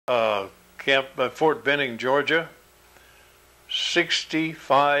Fort Benning, Georgia,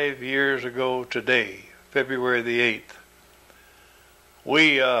 65 years ago today, February the 8th.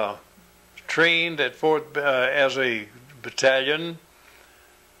 We trained at as a battalion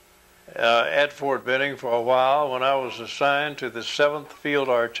at Fort Benning for a while when I was assigned to the 7th Field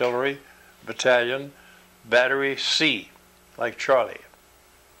Artillery Battalion, Battery C, like Charlie.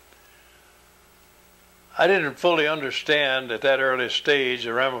 I didn't fully understand at that early stage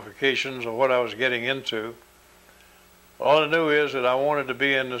the ramifications of what I was getting into. All I knew is that I wanted to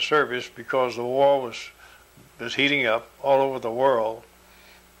be in the service because the war was heating up all over the world.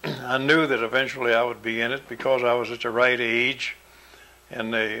 I knew that eventually I would be in it because I was at the right age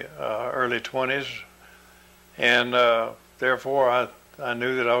in the early 20s, and therefore I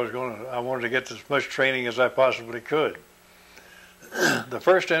knew that I wanted to get as much training as I possibly could. The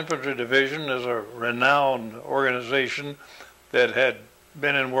 1st Infantry Division is a renowned organization that had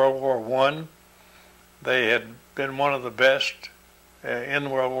been in World War I. They had been one of the best in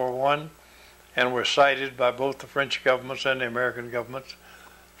World War I and were cited by both the French governments and the American governments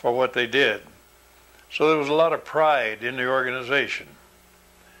for what they did. So there was a lot of pride in the organization.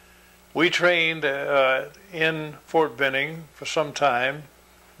 We trained in Fort Benning for some time,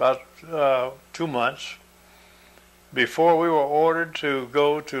 about 2 months, before we were ordered to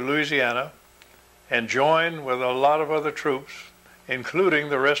go to Louisiana and join with a lot of other troops, including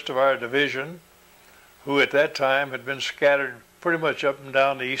the rest of our division, who at that time had been scattered pretty much up and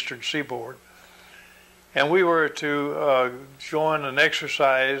down the eastern seaboard. And we were to join an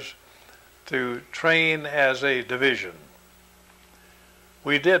exercise to train as a division.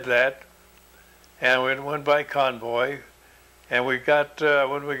 We did that, and we went by convoy, and we got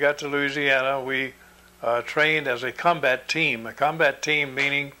when we got to Louisiana, we trained as a combat team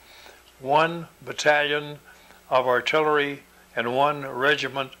meaning 1 battalion of artillery and 1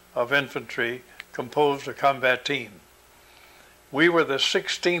 regiment of infantry composed a combat team. We were the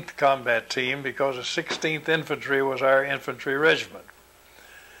 16th combat team because the 16th Infantry was our infantry regiment.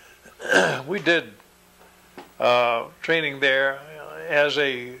 We did training there as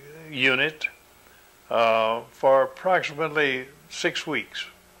a unit for approximately 6 weeks.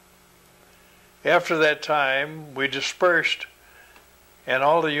 After that time, we dispersed, and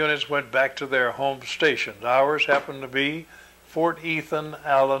all the units went back to their home stations. Ours happened to be Fort Ethan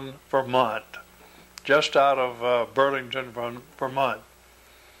Allen, Vermont, just out of Burlington, Vermont.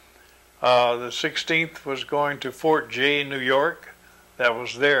 The 16th was going to Fort Jay, New York. That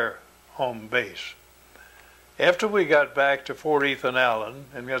was their home base. After we got back to Fort Ethan Allen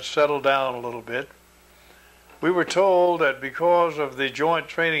and got settled down a little bit, we were told that because of the joint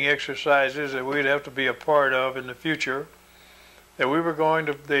training exercises that we'd have to be a part of in the future, that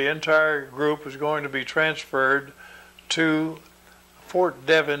the entire group was going to be transferred to Fort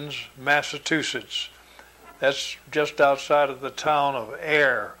Devens, Massachusetts. That's just outside of the town of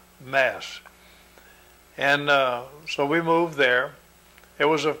Ayer, Mass. And so we moved there. It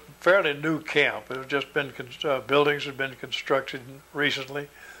was a fairly new camp. It had just been, buildings had been constructed recently.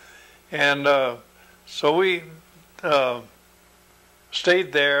 And so we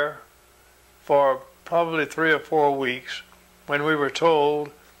stayed there for probably 3 or 4 weeks when we were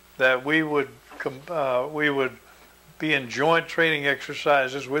told that we would be in joint training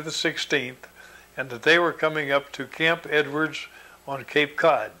exercises with the 16th, and that they were coming up to Camp Edwards on Cape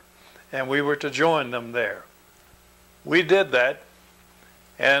Cod, and we were to join them there. We did that,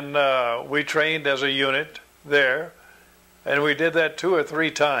 and we trained as a unit there, and we did that 2 or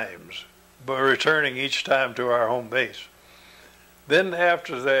 3 times, but returning each time to our home base. Then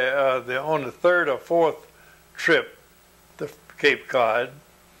after on the 3rd or 4th trip to Cape Cod,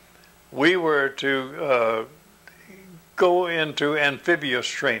 we were to go into amphibious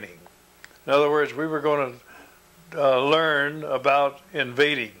training. In other words, we were going to learn about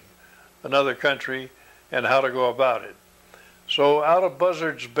invading another country and how to go about it. So out of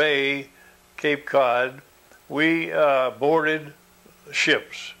Buzzards Bay, Cape Cod, we boarded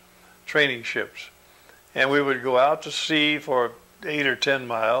ships, training ships, and we would go out to sea for 8 or 10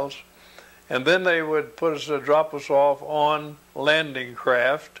 miles, and then they would drop us off on landing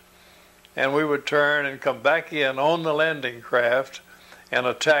craft, and we would turn and come back in on the landing craft and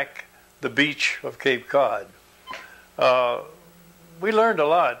attack the beach of Cape Cod. We learned a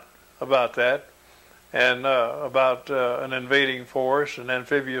lot about that, and about an invading force and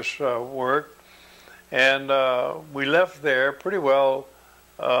amphibious work, and we left there pretty well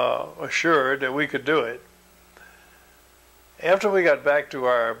assured that we could do it. After we got back to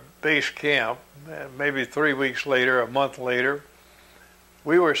our base camp, maybe 3 weeks later, a month later,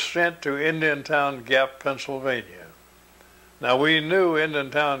 we were sent to Indiantown Gap, Pennsylvania. Now we knew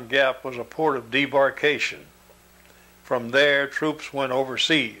Indiantown Gap was a port of debarkation. From there, troops went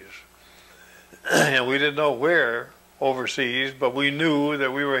overseas. And we didn't know where overseas, but we knew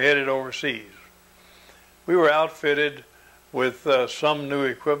that we were headed overseas. We were outfitted with some new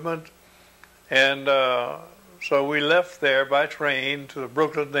equipment, and so we left there by train to the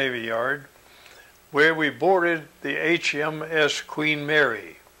Brooklyn Navy Yard, where we boarded the HMS Queen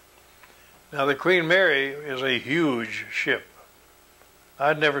Mary. Now the Queen Mary is a huge ship.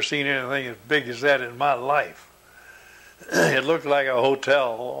 I'd never seen anything as big as that in my life. It looked like a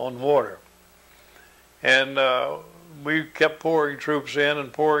hotel on water. And we kept pouring troops in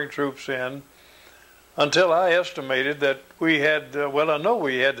and pouring troops in until I estimated that we had, well, I know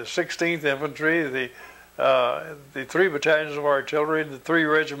we had the 16th Infantry, the 3 battalions of artillery, and the 3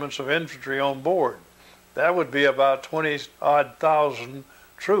 regiments of infantry on board. That would be about 20-odd thousand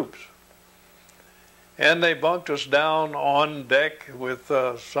troops. And they bunked us down on deck with,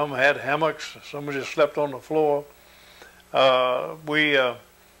 some had hammocks, some just slept on the floor. We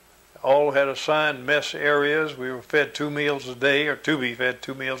all had assigned mess areas. We were fed 2 meals a day, or to be fed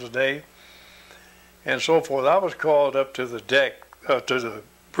 2 meals a day, and so forth. I was called up to the deck, to the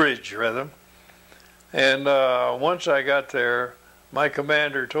bridge rather, and once I got there, my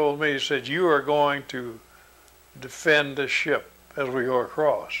commander told me, he said, "You are going to defend the ship as we go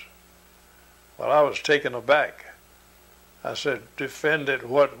across." Well, I was taken aback. I said, "Defend it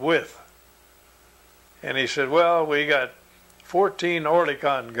what with?" And he said, "Well, we got 14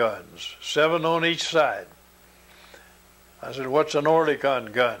 Oerlikon guns, 7 on each side." I said, "What's an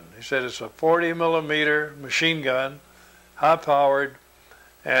Oerlikon gun?" He said, "It's a 40mm machine gun, high-powered,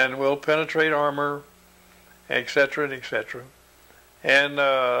 and will penetrate armor, etc., etc. And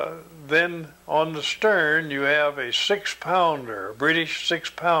then on the stern, you have a 6-pounder, a British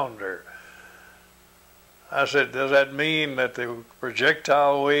 6-pounder. I said, "Does that mean that the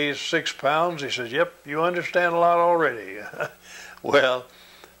projectile weighs 6 pounds?" He said, "Yep, you understand a lot already." Well,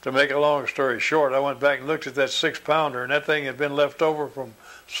 to make a long story short, I went back and looked at that 6-pounder, and that thing had been left over from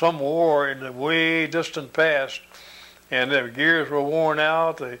some war in the way distant past, and the gears were worn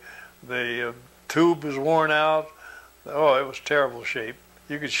out, the tube was worn out. Oh, it was terrible shape.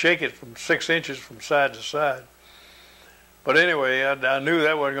 You could shake it from 6 inches from side to side. But anyway, I knew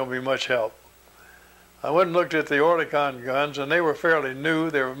that wasn't going to be much help. I went and looked at the Oerlikon guns, and they were fairly new.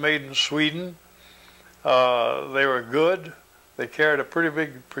 They were made in Sweden. They were good. They carried a pretty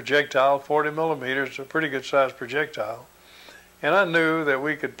big projectile, 40mm, a pretty good sized projectile. And I knew that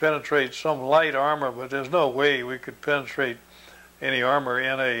we could penetrate some light armor, but there's no way we could penetrate any armor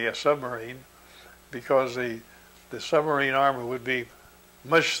in a submarine, because the submarine armor would be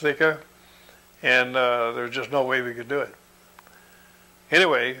much thicker, and there's just no way we could do it.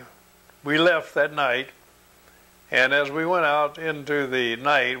 Anyway, we left that night, and as we went out into the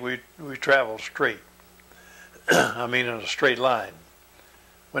night, we traveled straight. I mean, in a straight line.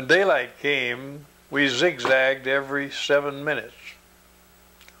 When daylight came, we zigzagged every 7 minutes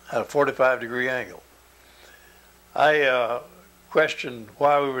at a 45-degree angle. I questioned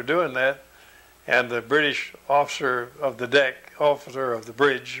why we were doing that, and the British officer of the deck, officer of the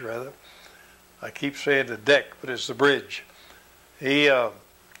bridge, rather, I keep saying the deck, but it's the bridge, he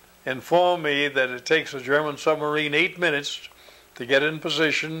informed me that it takes a German submarine 8 minutes to get in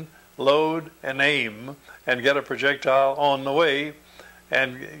position, load, and aim, and get a projectile on the way,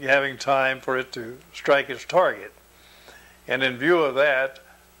 and having time for it to strike its target. And in view of that,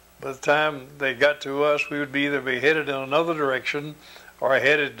 by the time they got to us, we would either be headed in another direction or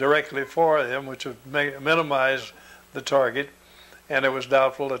headed directly for them, which would minimize the target, and it was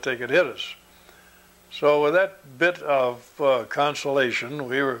doubtful that they could hit us. So with that bit of consolation,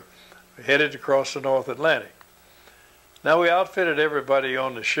 we were headed across the North Atlantic. Now we outfitted everybody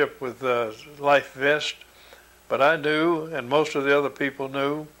on the ship with life vests, but I knew, and most of the other people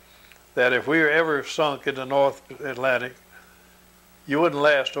knew, that if we were ever sunk in the North Atlantic, you wouldn't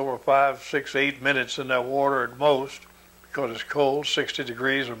last over 5, 6, 8 minutes in that water at most, because it's cold, 60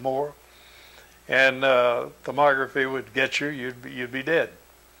 degrees or more, and thermography would get you, you'd be dead,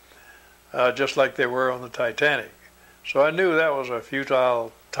 just like they were on the Titanic. So I knew that was a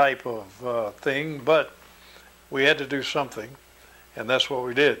futile type of thing, but we had to do something, and that's what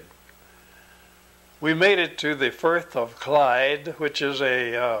we did. We made it to the Firth of Clyde, which is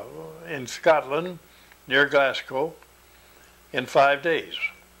in Scotland, near Glasgow, in 5 days.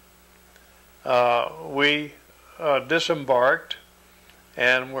 We disembarked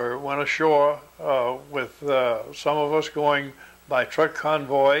and went ashore with some of us going by truck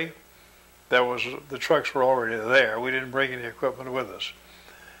convoy. The trucks were already there. We didn't bring any equipment with us.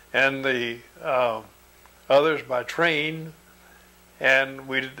 And the others by train and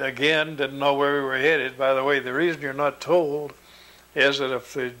we again didn't know where we were headed. By the way, the reason you're not told is that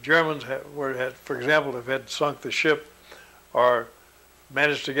if the Germans had, for example, if had sunk the ship or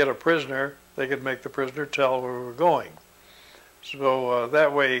managed to get a prisoner, they could make the prisoner tell where we were going. So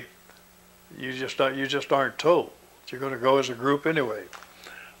that way, you just aren't told. You're going to go as a group anyway.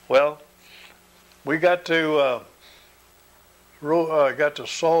 Well, we got to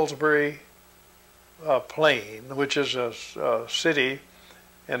Salisbury Plain, which is a city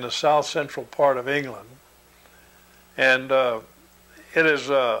in the south central part of England, and it is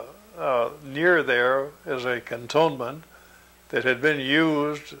near there is a cantonment that had been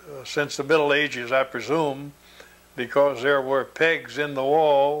used since the Middle Ages, I presume, because there were pegs in the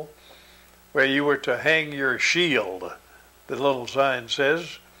wall where you were to hang your shield, the little sign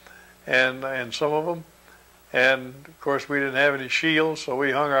says, and some of them. And of course we didn't have any shields, so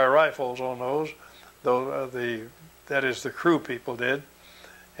we hung our rifles on those. That is, the crew people did,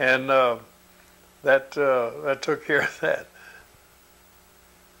 and that took care of that.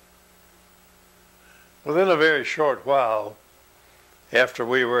 Within a very short while, after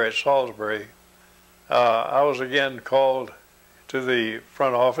we were at Salisbury, I was again called to the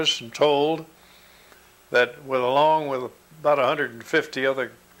front office and told that along with about 150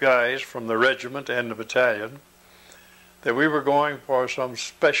 other guys from the regiment and the battalion, that we were going for some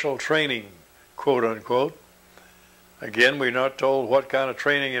special training, quote unquote. Again, we were not told what kind of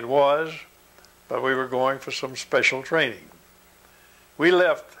training it was, but we were going for some special training. We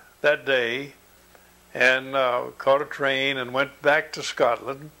left that day and caught a train and went back to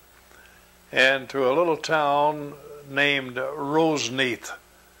Scotland and to a little town named Roseneath.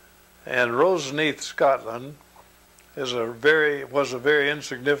 And Roseneath, Scotland, was a very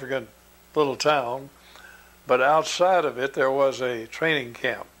insignificant little town, but outside of it there was a training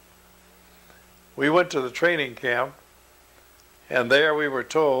camp. We went to the training camp, and there we were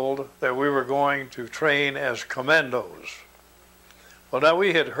told that we were going to train as commandos. Well, now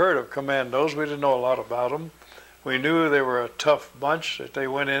we had heard of commandos. We didn't know a lot about them. We knew they were a tough bunch, that they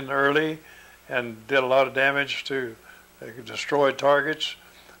went in early and did a lot of damage to destroyed targets,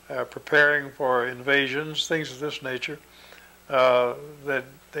 preparing for invasions, things of this nature. That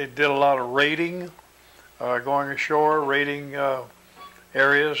they did a lot of raiding, going ashore, raiding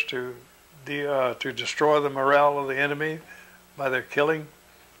areas to destroy the morale of the enemy by their killing,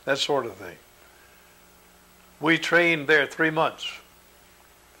 that sort of thing. We trained there 3 months.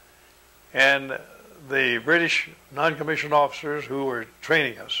 And the British non-commissioned officers who were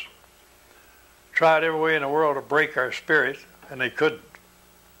training us tried every way in the world to break our spirit, and they couldn't,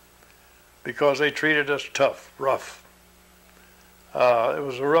 because they treated us tough, rough. It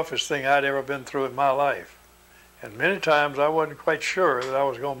was the roughest thing I'd ever been through in my life. And many times I wasn't quite sure that I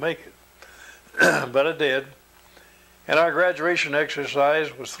was going to make it. But I did. And our graduation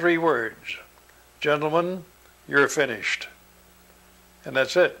exercise was 3 words. Gentlemen, you're finished. And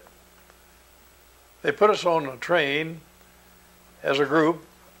that's it. They put us on a train as a group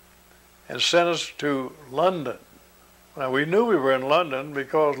and sent us to London. Now, we knew we were in London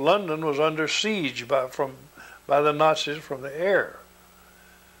because London was under siege by the Nazis from the air.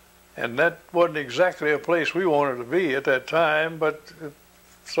 And that wasn't exactly a place we wanted to be at that time, but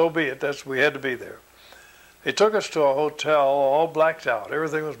so be it. We had to be there. They took us to a hotel all blacked out.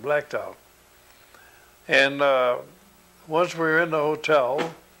 Everything was blacked out. And once we were in the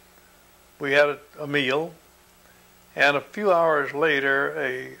hotel, we had a meal, and a few hours later,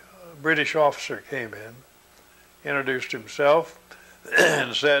 a British officer came in, introduced himself,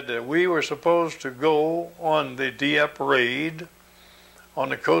 and said that we were supposed to go on the Dieppe raid on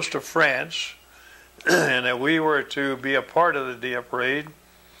the coast of France, and that we were to be a part of the Dieppe raid,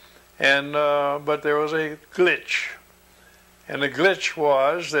 and but there was a glitch. And the glitch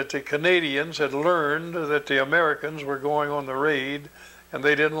was that the Canadians had learned that the Americans were going on the raid, and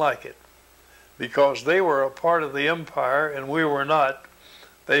they didn't like it. Because they were a part of the empire and we were not,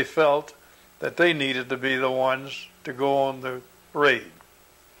 they felt that they needed to be the ones to go on the raid.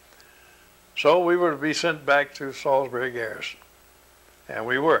 So we were to be sent back to Salisbury Garrison, and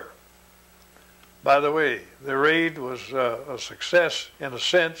we were. By the way, the raid was a success in a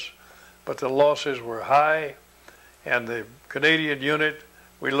sense, but the losses were high, and the Canadian unit,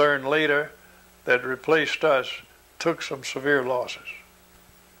 we learned later, that replaced us took some severe losses.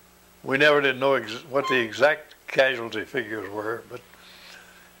 We never did know what the exact casualty figures were, but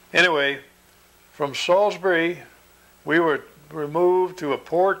anyway, from Salisbury, we were removed to a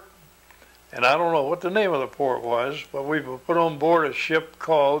port, and I don't know what the name of the port was, but we were put on board a ship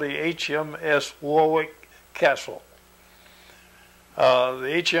called the HMS Warwick Castle. The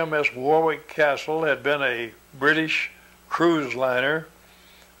HMS Warwick Castle had been a British cruise liner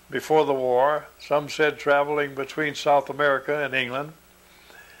before the war. Some said traveling between South America and England.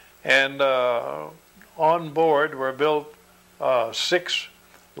 And on board were built 6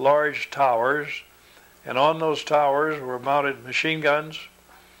 large towers, and on those towers were mounted machine guns,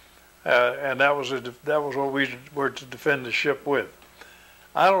 and that was what we were to defend the ship with.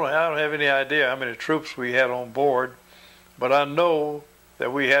 I don't have any idea how many troops we had on board, but I know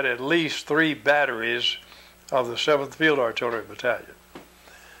that we had at least 3 batteries of the 7th Field Artillery Battalion,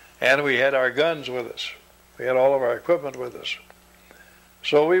 and we had our guns with us. We had all of our equipment with us.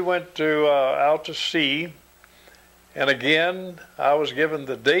 So we went out to sea, and again I was given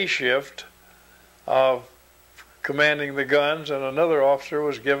the day shift of commanding the guns, and another officer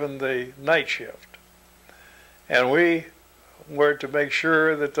was given the night shift. And we were to make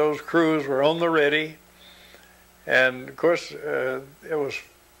sure that those crews were on the ready. And of course it was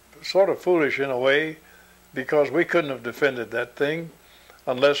sort of foolish in a way, because we couldn't have defended that thing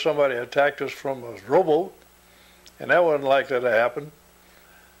unless somebody attacked us from a rowboat, and that wasn't likely to happen.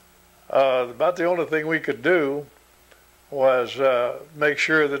 About the only thing we could do was make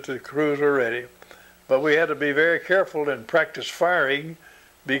sure that the crews were ready. But we had to be very careful and practice firing,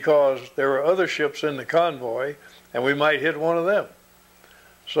 because there were other ships in the convoy and we might hit one of them.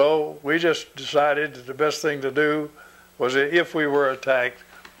 So we just decided that the best thing to do was that if we were attacked,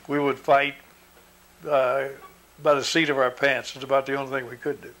 we would fight by the seat of our pants. It's about the only thing we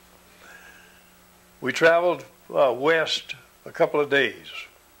could do. We traveled west a couple of days,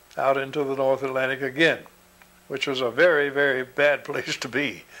 out into the North Atlantic again, which was a very, very bad place to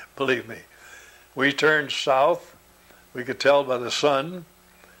be, believe me. We turned south, we could tell by the sun,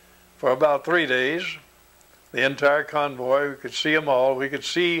 for about 3 days. The entire convoy, we could see them all. We could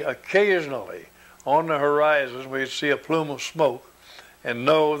see occasionally on the horizon, we'd see a plume of smoke and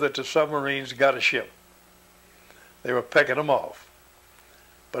know that the submarines got a ship. They were pecking them off.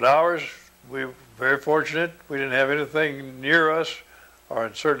 But ours, we were very fortunate. We didn't have anything near us, or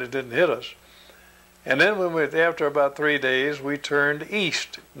it certainly didn't hit us. And then after about 3 days, we turned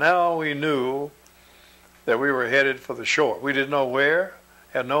east. Now we knew that we were headed for the shore. We didn't know where,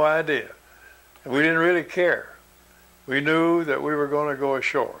 had no idea. And we didn't really care. We knew that we were going to go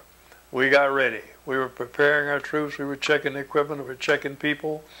ashore. We got ready. We were preparing our troops. We were checking the equipment. We were checking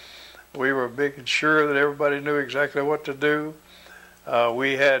people. We were making sure that everybody knew exactly what to do.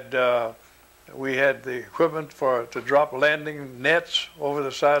 We had the equipment to drop landing nets over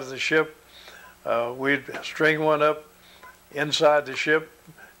the side of the ship. We'd string one up inside the ship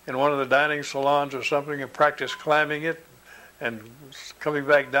in one of the dining salons or something and practice climbing it and coming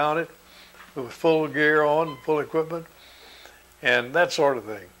back down it with full gear on, full equipment, and that sort of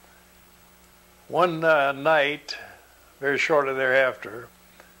thing. One night, very shortly thereafter,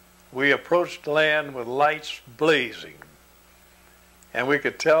 we approached land with lights blazing, and we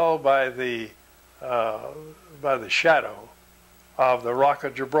could tell by the shadow of the Rock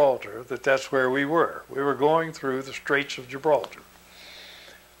of Gibraltar that that's where we were. We were going through the Straits of Gibraltar.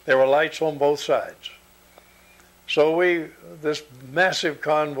 There were lights on both sides. So this massive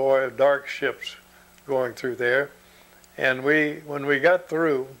convoy of dark ships going through there, and when we got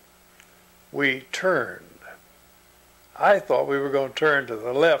through, we turned. I thought we were going to turn to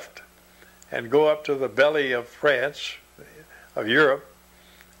the left and go up to the belly of France, of Europe,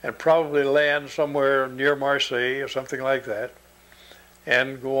 and probably land somewhere near Marseille or something like that,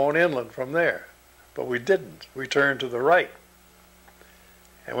 and go on inland from there. But we didn't. We turned to the right.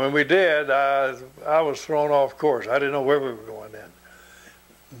 And when we did, I was thrown off course. I didn't know where we were going then.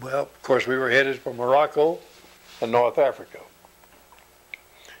 Well, of course, we were headed for Morocco and North Africa.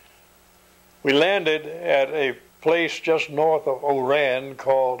 We landed at a place just north of Oran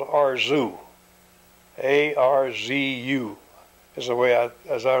called Arzu. A-R-Z-U is the way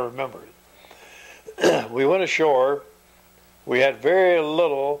as I remember it. We went ashore. We had very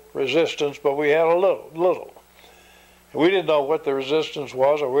little resistance, but we had a little. We didn't know what the resistance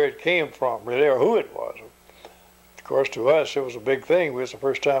was or where it came from, really, or who it was. Of course, to us, it was a big thing. It was the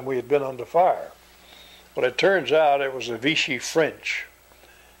first time we had been under fire. But it turns out it was the Vichy French,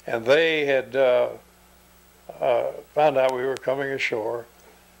 and they had found out we were coming ashore,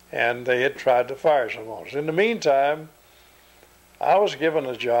 and they had tried to fire some on us. In the meantime, I was given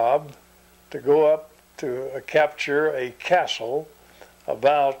a job to go up to capture a castle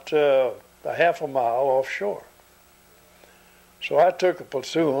about a half a mile offshore. So I took a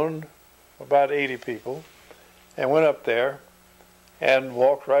platoon, about 80 people, and went up there and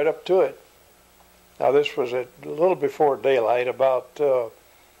walked right up to it. Now this was a little before daylight, about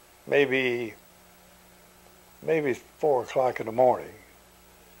maybe 4 o'clock in the morning,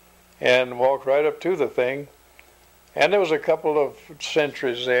 and walked right up to the thing. And there was a couple of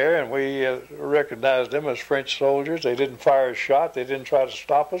sentries there, and we recognized them as French soldiers. They didn't fire a shot. They didn't try to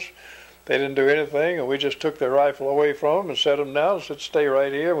stop us. They didn't do anything, and we just took their rifle away from them and set them down and said, stay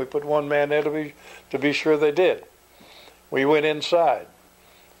right here. And we put one man there to be sure they did. We went inside.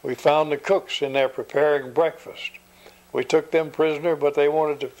 We found the cooks in there preparing breakfast. We took them prisoner, but they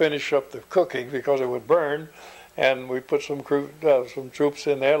wanted to finish up the cooking because it would burn, and we put some troops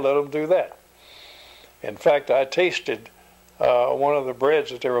in there, let them do that. In fact, I tasted one of the breads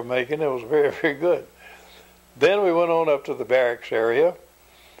that they were making. It was very, very good. Then we went on up to the barracks area,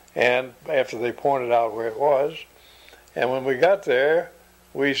 and after they pointed out where it was, and when we got there,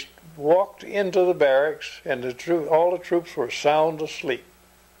 we walked into the barracks, and all the troops were sound asleep.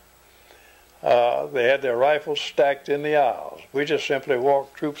 They had their rifles stacked in the aisles. We just simply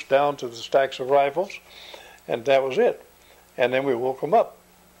walked troops down to the stacks of rifles, and that was it. And then we woke them up.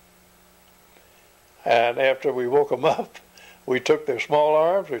 And after we woke them up, we took their small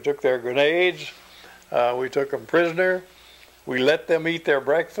arms, we took their grenades, we took them prisoner, we let them eat their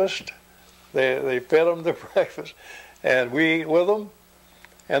breakfast. They fed them their breakfast, and we ate with them.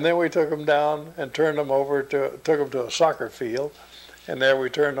 And then we took them down and took them to a soccer field, and there we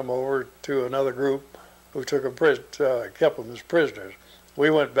turned them over to another group who took them kept them as prisoners.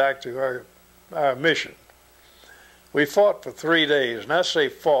 We went back to our mission. We fought for 3 days, and I say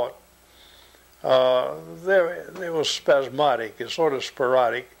fought. It was spasmodic, it's sort of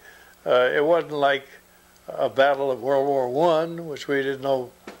sporadic. It wasn't like a battle of World War I, which we didn't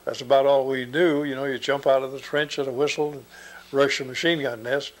know. That's about all we knew. You know, you jump out of the trench at a whistle and rush a machine gun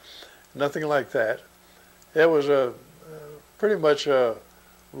nest. Nothing like that. It was pretty much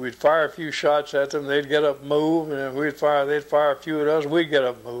we'd fire a few shots at them, they'd get up and move, and they'd fire a few at us, and we'd get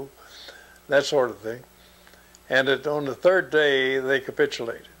up and move, that sort of thing. And on the third day, they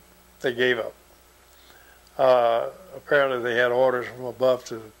capitulated. They gave up. Apparently they had orders from above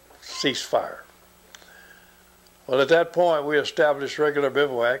to cease fire. Well, at that point, we established regular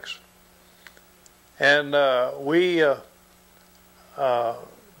bivouacs, and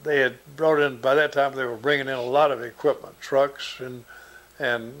they had brought in, by that time they were bringing in a lot of equipment, trucks and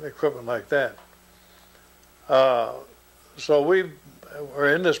equipment like that. So we were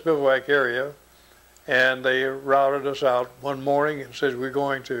in this bivouac area, and they routed us out one morning and said, we're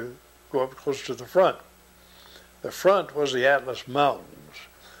going to go up close to the front. The front was the Atlas Mountains.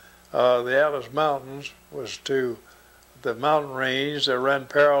 The Atlas Mountains was to the mountain range that ran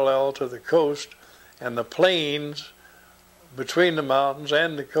parallel to the coast, and the plains between the mountains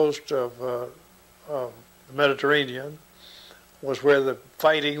and the coast of the Mediterranean was where the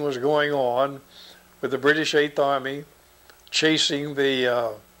fighting was going on with the British 8th Army chasing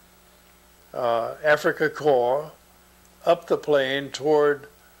the Africa Corps up the plain toward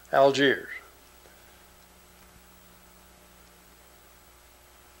Algiers.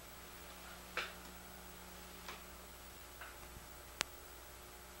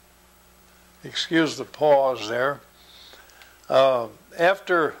 Excuse the pause there.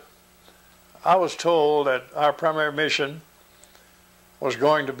 After I was told that our primary mission was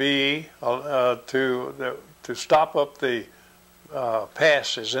going to be to stop up the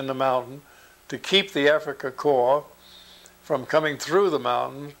passes in the mountain, to keep the Africa Corps from coming through the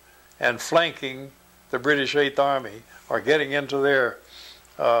mountains and flanking the British 8th Army, or getting into their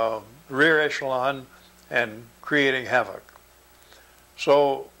rear echelon and creating havoc.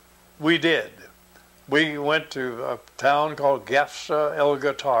 So we did. We went to a town called Gafsa El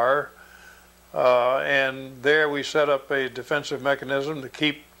Gatar, and there we set up a defensive mechanism to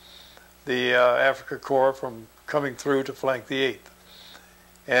keep the Africa Corps from coming through to flank the 8th.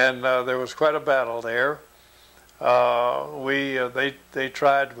 And there was quite a battle there. They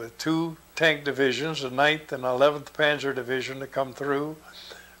tried with 2 tank divisions, the 9th and 11th Panzer Division, to come through.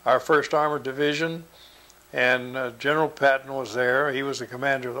 Our 1st Armored Division, and General Patton was there. He was the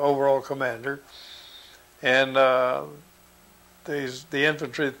commander, the overall commander. And the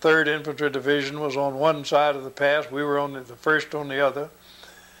infantry, 3rd Infantry Division was on one side of the pass. We were on the 1st on the other.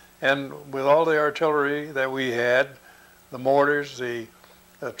 And with all the artillery that we had, the mortars, the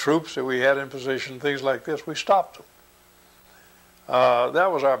troops that we had in position, things like this, we stopped them.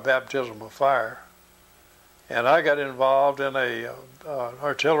 That was our baptism of fire. And I got involved in a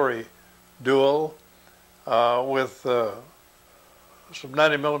artillery duel with some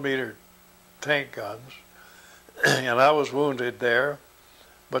 90mm tank guns, and I was wounded there,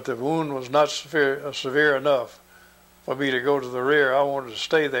 but the wound was not severe enough for me to go to the rear. I wanted to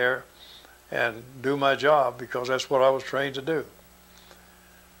stay there and do my job because that's what I was trained to do.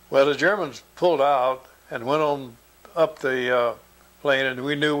 Well, the Germans pulled out and went on up the plain, and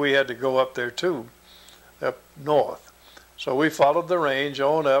we knew we had to go up there too. up north. So we followed the range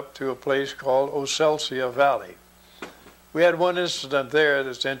on up to a place called Ocelcia Valley. We had one incident there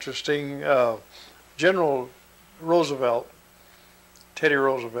that's interesting. General Roosevelt, Teddy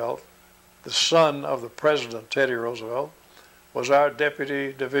Roosevelt, the son of the President Teddy Roosevelt, was our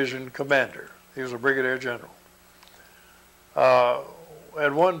deputy division commander. He was a brigadier general.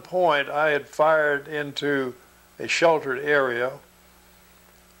 At one point, I had fired into a sheltered area,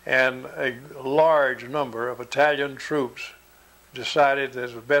 and a large number of Italian troops decided that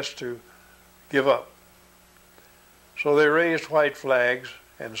it was best to give up. So they raised white flags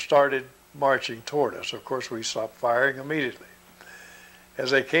and started marching toward us. Of course, we stopped firing immediately.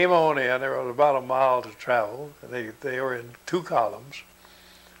 As they came on in, there was about a mile to travel. They were in two columns.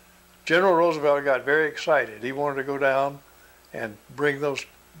 General Roosevelt got very excited. He wanted to go down and bring those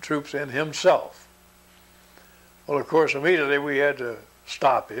troops in himself. Well, of course, immediately we had to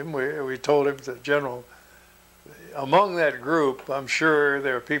stop him. We told him that, General, among that group, I'm sure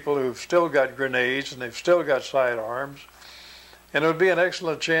there are people who've still got grenades and they've still got sidearms, and it would be an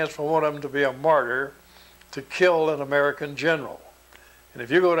excellent chance for one of them to be a martyr to kill an American general. And if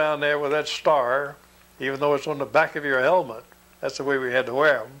you go down there with that star, even though it's on the back of your helmet, that's the way we had to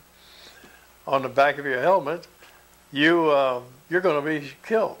wear them, on the back of your helmet, you're going to be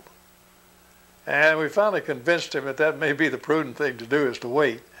killed. And we finally convinced him that that may be the prudent thing to do, is to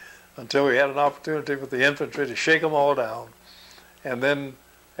wait until we had an opportunity with the infantry to shake them all down. And then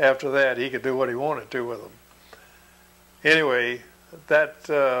after that, he could do what he wanted to with them. Anyway, that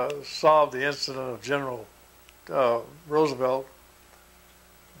solved the incident of General Roosevelt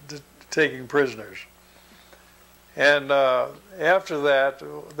taking prisoners. And after that,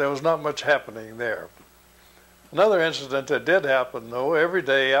 there was not much happening there. Another incident that did happen, though, every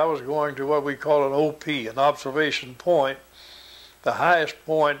day I was going to what we call an OP, an observation point, the highest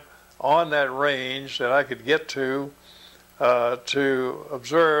point on that range that I could get to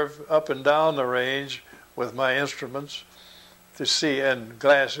observe up and down the range with my instruments to see, and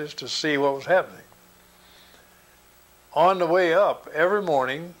glasses, to see what was happening. On the way up, every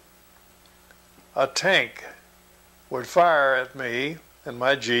morning, a tank would fire at me and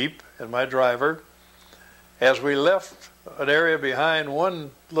my Jeep and my driver as we left an area behind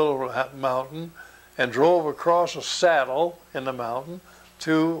one little mountain and drove across a saddle in the mountain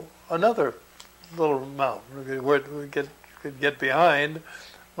to another little mountain where we could get behind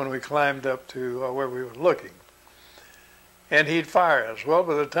when we climbed up to where we were looking. And he'd fire us. Well,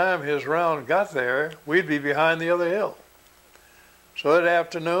 by the time his round got there, we'd be behind the other hill. So that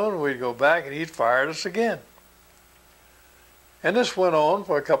afternoon, we'd go back and he'd fire us again. And this went on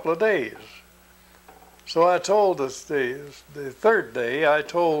for a couple of days. So I told the third day, I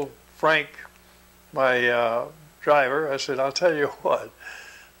told Frank, my driver, I said, I'll tell you what.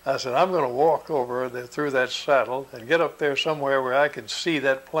 I said, I'm going to walk over through that saddle and get up there somewhere where I can see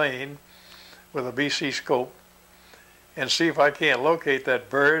that plane with a BC scope and see if I can't locate that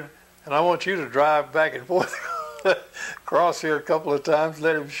bird. And I want you to drive back and forth across here a couple of times,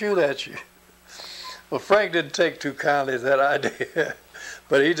 let him shoot at you. Well, Frank didn't take too kindly to that idea,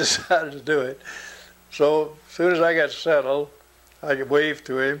 but he decided to do it. So as soon as I got settled, I waved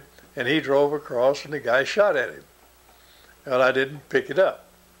to him, and he drove across, and the guy shot at him. And I didn't pick it up.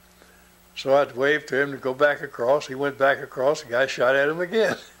 So I waved to him to go back across. He went back across. The guy shot at him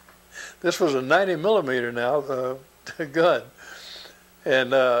again. This was a 90 millimeter now, the gun.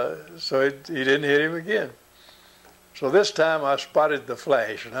 And so he didn't hit him again. So this time I spotted the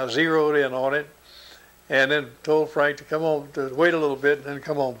flash, and I zeroed in on it, and then told Frank to come on, to wait a little bit, and then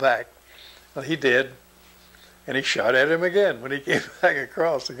come on back. Well, he did, and he shot at him again when he came back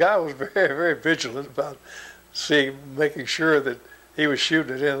across. The guy was very, very vigilant about making sure that he was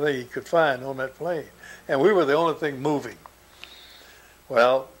shooting at anything he could find on that plane. And we were the only thing moving.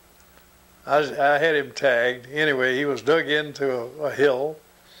 Well, I had him tagged. Anyway, he was dug into a hill.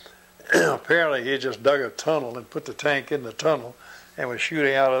 Apparently, he just dug a tunnel and put the tank in the tunnel and was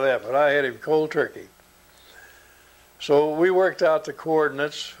shooting out of that. But I had him cold turkey. So we worked out the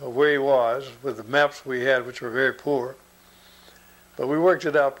coordinates of where he was with the maps we had, which were very poor. But we worked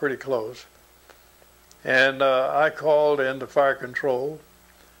it out pretty close. And I called in to fire control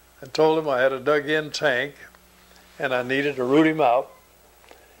and told him I had a dug-in tank and I needed to root him out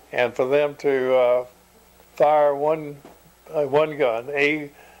and for them to fire one gun, the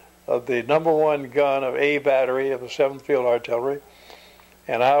 #1 gun of A battery of the 7th Field Artillery,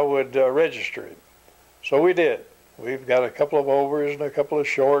 and I would register him. So we did. We've got a couple of overs and a couple of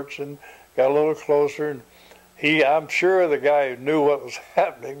shorts and got a little closer. And I'm sure the guy knew what was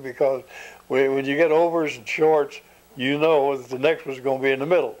happening, because when you get overs and shorts, you know that the next one's going to be in the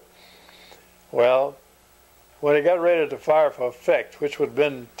middle. Well, when he got ready to fire for effect, which would have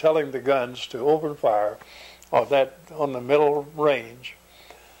been telling the guns to open fire on the middle range,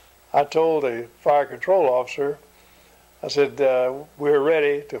 I told the fire control officer, I said, we're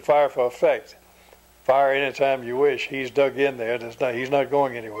ready to fire for effect. Fire anytime you wish. He's dug in there. He's not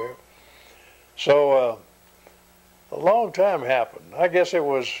going anywhere. So a long time happened. I guess it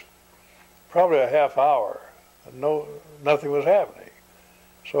was probably a half hour. Nothing was happening.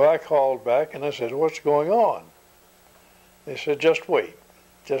 So I called back and I said, what's going on? They said, just wait,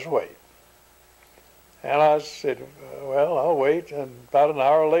 just wait. And I said, well, I'll wait. And about an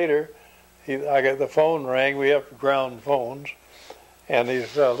hour later, I got the phone rang. We have ground phones. And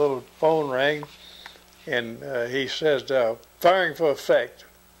his little phone rang, and he says, firing for effect.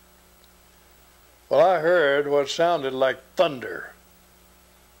 Well, I heard what sounded like thunder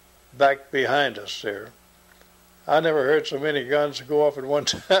back behind us there. I never heard so many guns go off at one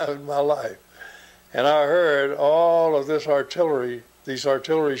time in my life. And I heard all of these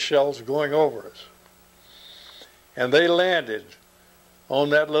artillery shells going over us. And they landed on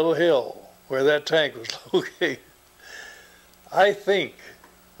that little hill where that tank was located. I think,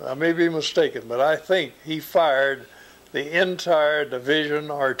 I may be mistaken, but I think he fired the entire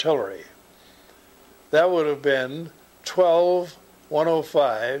division artillery. That would have been 12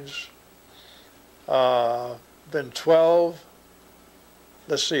 105s, been 12,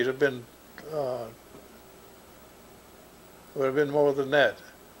 let's see, it would have been more than that.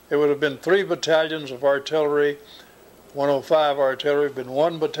 It would have been 3 battalions of artillery, 105 artillery, been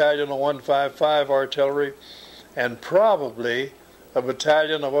 1 battalion of 155 artillery, and probably a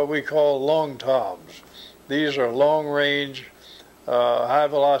battalion of what we call long toms. These are long-range,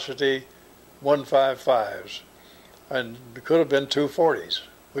 high-velocity 155s, and it could have been 240s,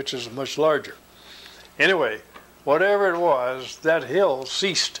 which is much larger. Anyway, whatever it was, that hill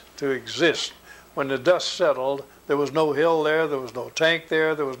ceased to exist. When the dust settled, there was no hill there, there was no tank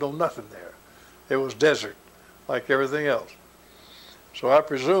there, there was no nothing there. It was desert, like everything else. So I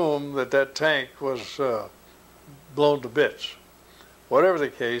presume that that tank was blown to bits. Whatever the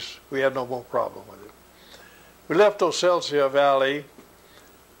case, we had no more problem with it. We left Ocelsea Valley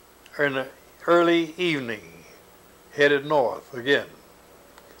in the early evening, headed north again.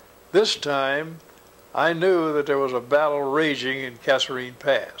 This time, I knew that there was a battle raging in Kasserine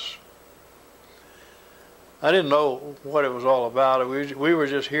Pass. I didn't know what it was all about. We were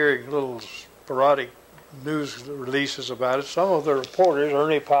just hearing little sporadic news releases about it. Some of the reporters,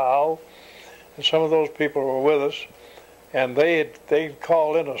 Ernie Powell, and some of those people were with us, and they'd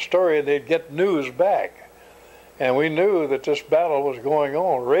call in a story and they'd get news back. And we knew that this battle was going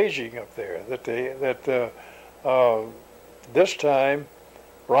on, raging up there, this time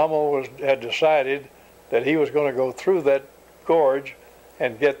Rommel had decided that he was going to go through that gorge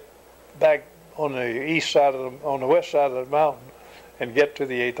and get back on the west side of the mountain and get to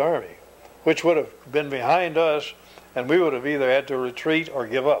the 8th Army, which would have been behind us, and we would have either had to retreat or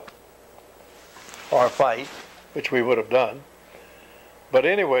give up or fight, which we would have done. But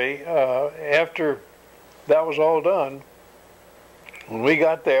anyway, after that was all done, when we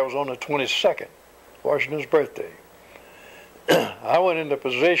got there, it was on the 22nd, Washington's birthday. I went into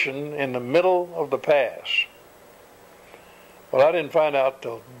position in the middle of the pass. Well, I didn't find out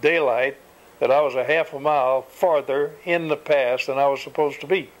till daylight that I was a half a mile farther in the pass than I was supposed to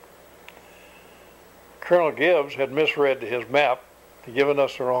be. Colonel Gibbs had misread his map, given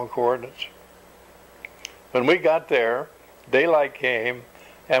us the wrong coordinates. When we got there, daylight came,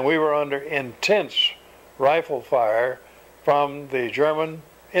 and we were under intense rifle fire from the German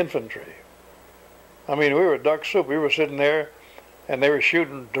infantry. I mean, we were duck soup. We were sitting there, and they were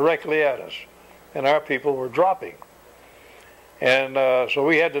shooting directly at us, and our people were dropping. And so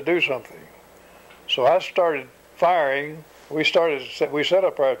we had to do something. So I started firing. We set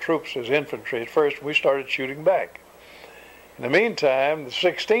up our troops as infantry at first, and we started shooting back. In the meantime, the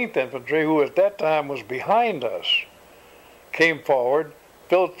 16th Infantry, who at that time was behind us, came forward,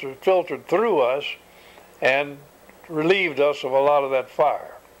 filtered through us, and relieved us of a lot of that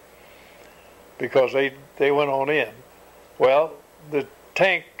fire because they went on in. Well, the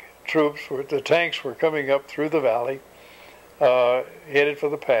tanks were coming up through the valley, headed for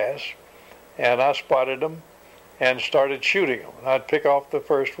the pass, and I spotted them and started shooting them. And I'd pick off the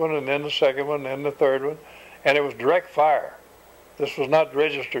first one, and then the second one, and then the third one, and it was direct fire. This was not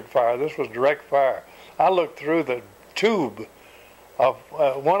registered fire. This was direct fire. I looked through the tube of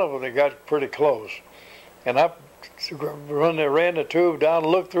one of them that got pretty close, and I ran the tube down,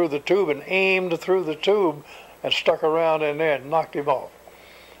 looked through the tube, and aimed through the tube and stuck around in there and knocked him off.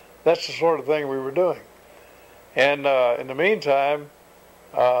 That's the sort of thing we were doing. And in the meantime,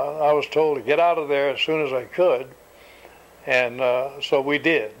 I was told to get out of there as soon as I could, and so we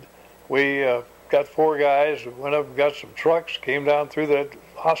did. We got 4 guys, went up and got some trucks, came down through that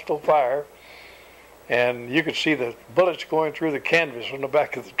hostile fire, and you could see the bullets going through the canvas on the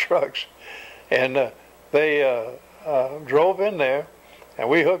back of the trucks. And they drove in there, and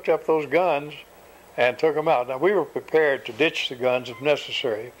we hooked up those guns and took them out. Now, we were prepared to ditch the guns if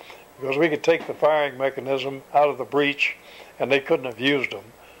necessary, because we could take the firing mechanism out of the breech, and they couldn't have used them,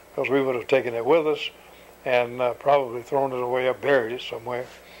 because we would have taken it with us and probably thrown it away or buried it somewhere.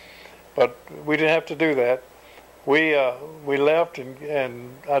 But we didn't have to do that. We left,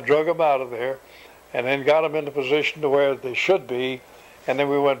 and I drug them out of there, and then got them into position to where they should be, and then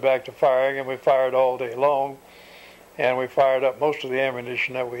we went back to firing, and we fired all day long, and we fired up most of the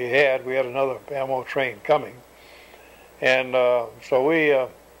ammunition that we had. We had another ammo train coming, and so we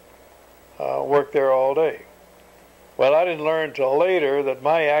worked there all day. Well, I didn't learn till later that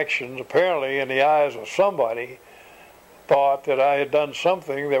my actions, apparently in the eyes of somebody, thought that I had done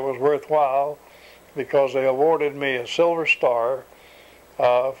something that was worthwhile, because they awarded me a Silver Star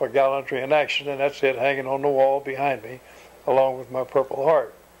for gallantry in action, and that's it, hanging on the wall behind me, along with my Purple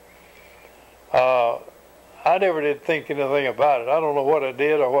Heart. I never did think anything about it. I don't know what I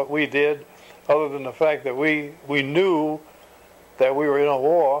did or what we did, other than the fact that we knew that we were in a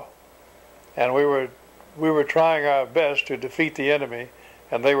war, and we were trying our best to defeat the enemy,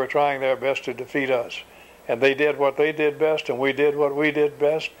 and they were trying their best to defeat us. And they did what they did best, and we did what we did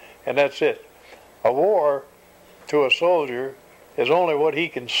best, and that's it. A war, to a soldier, is only what he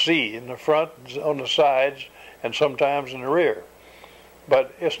can see in the front, on the sides, and sometimes in the rear.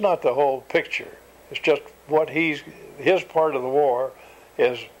 But it's not the whole picture. It's just what his part of the war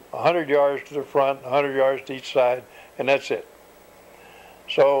is 100 yards to the front, 100 yards to each side, and that's it.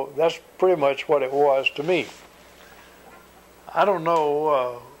 So that's pretty much what it was to me. I don't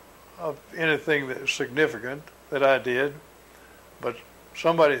know of anything that's significant that I did, but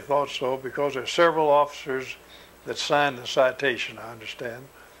somebody thought so, because there's several officers that signed the citation, I understand,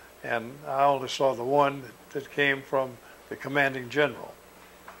 and I only saw the one that came from the commanding general.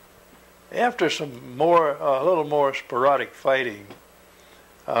 After some a little more sporadic fighting,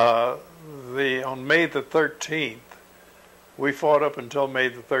 on May the 13th, we fought up until May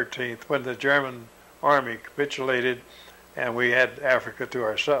the 13th, when the German army capitulated and we had Africa to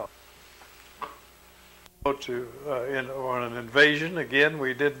ourselves. On an invasion, again,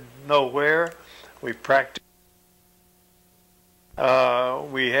 we didn't know where. We practiced.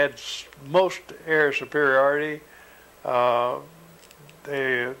 We had most air superiority.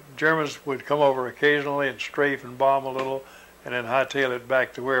 The Germans would come over occasionally and strafe and bomb a little, and then hightail it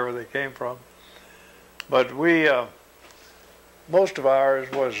back to wherever they came from. But most of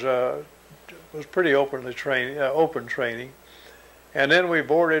ours was pretty open training, and then we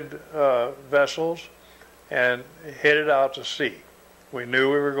boarded vessels and headed out to sea. We knew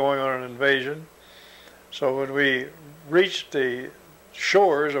we were going on an invasion, so when we reached the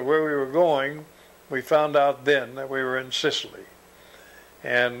shores of where we were going, we found out then that we were in Sicily.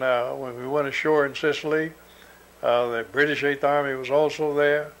 And when we went ashore in Sicily, the British Eighth Army was also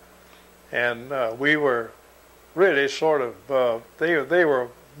there, and we were really sort of, they were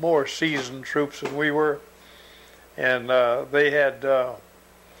more seasoned troops than we were, and they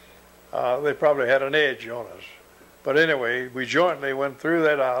probably had an edge on us. But anyway, we jointly went through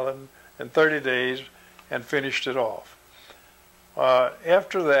that island in 30 days and finished it off.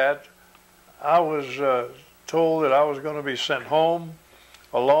 After that, I was told that I was going to be sent home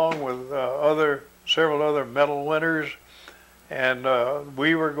along with several other medal winners, and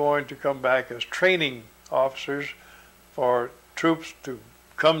we were going to come back as training officers for troops to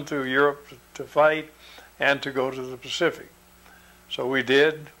come to Europe to fight and to go to the Pacific. So we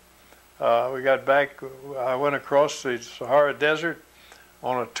did. We got back. I went across the Sahara Desert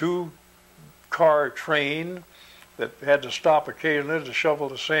on a 2-car train that had to stop occasionally to shovel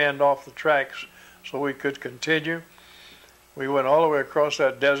the sand off the tracks so we could continue. We went all the way across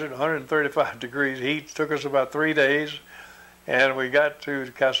that desert, 135 degrees heat. It took us about 3 days, and we got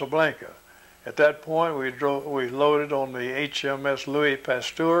to Casablanca. At that point, we loaded on the HMS Louis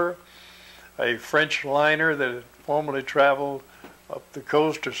Pasteur, a French liner that had formerly traveled up the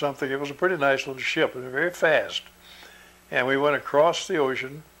coast or something. It was a pretty nice little ship. It was very fast. And we went across the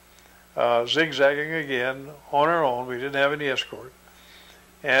ocean, zigzagging again on our own. We didn't have any escort.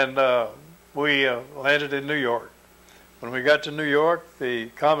 And we landed in New York. When we got to New York, the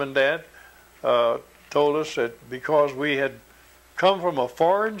commandant told us that because we had come from a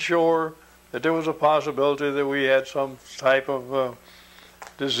foreign shore, that there was a possibility that we had some type of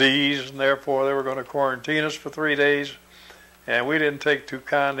disease, and therefore they were going to quarantine us for 3 days. and we didn't take too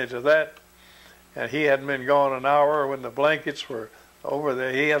kindly to that. And he hadn't been gone an hour when the blankets were over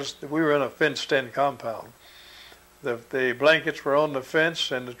there. We were in a fenced-in compound. The blankets were on the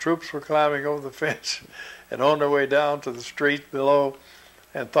fence, and the troops were climbing over the fence and on their way down to the street below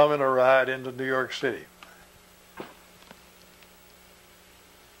and thumbing a ride into New York City.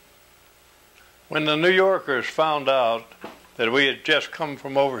 When the New Yorkers found out that we had just come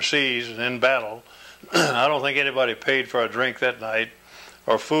from overseas and in battle, I don't think anybody paid for a drink that night,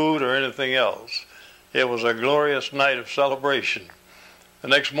 or food or anything else. It was a glorious night of celebration. The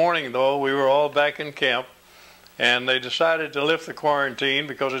next morning, though, we were all back in camp, and they decided to lift the quarantine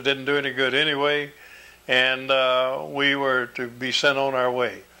because it didn't do any good anyway, and we were to be sent on our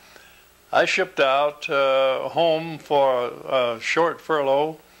way. I shipped out home for a short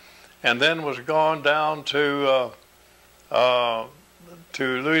furlough, and then was gone down to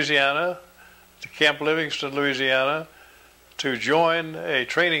Louisiana, to Camp Livingston, Louisiana, to join a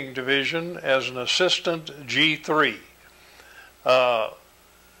training division as an assistant G3.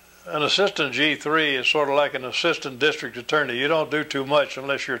 An assistant G3 is sort of like an assistant district attorney. You don't do too much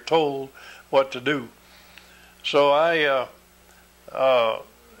unless you're told what to do. So at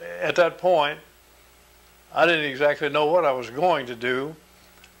that point, I didn't exactly know what I was going to do,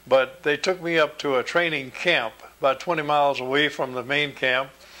 but they took me up to a training camp about 20 miles away from the main camp,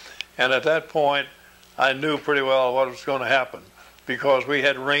 and at that point, I knew pretty well what was going to happen, because we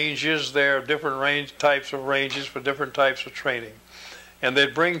had ranges there, different types of ranges for different types of training. And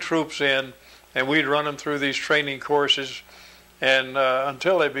they'd bring troops in, and we'd run them through these training courses, and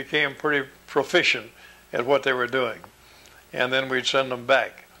until they became pretty proficient at what they were doing. And then we'd send them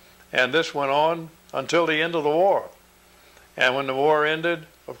back. And this went on until the end of the war. And when the war ended,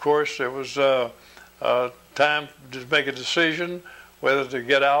 of course, there was time to make a decision whether to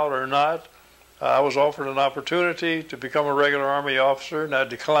get out or not. I was offered an opportunity to become a regular Army officer, and I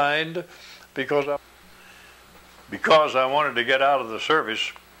declined because I wanted to get out of the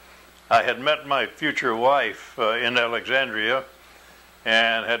service. I had met my future wife in Alexandria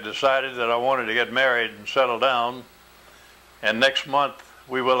and had decided that I wanted to get married and settle down. And next month,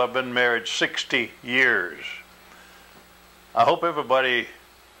 we will have been married 60 years. I hope everybody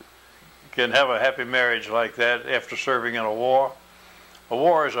can have a happy marriage like that after serving in a war. A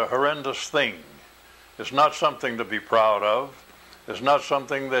war is a horrendous thing. It's not something to be proud of. It's not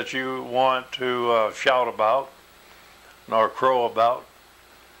something that you want to shout about nor crow about.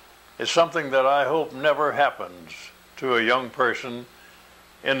 It's something that I hope never happens to a young person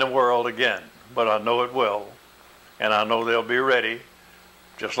in the world again. But I know it will, and I know they'll be ready,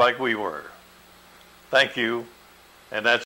 just like we were. Thank you, and that's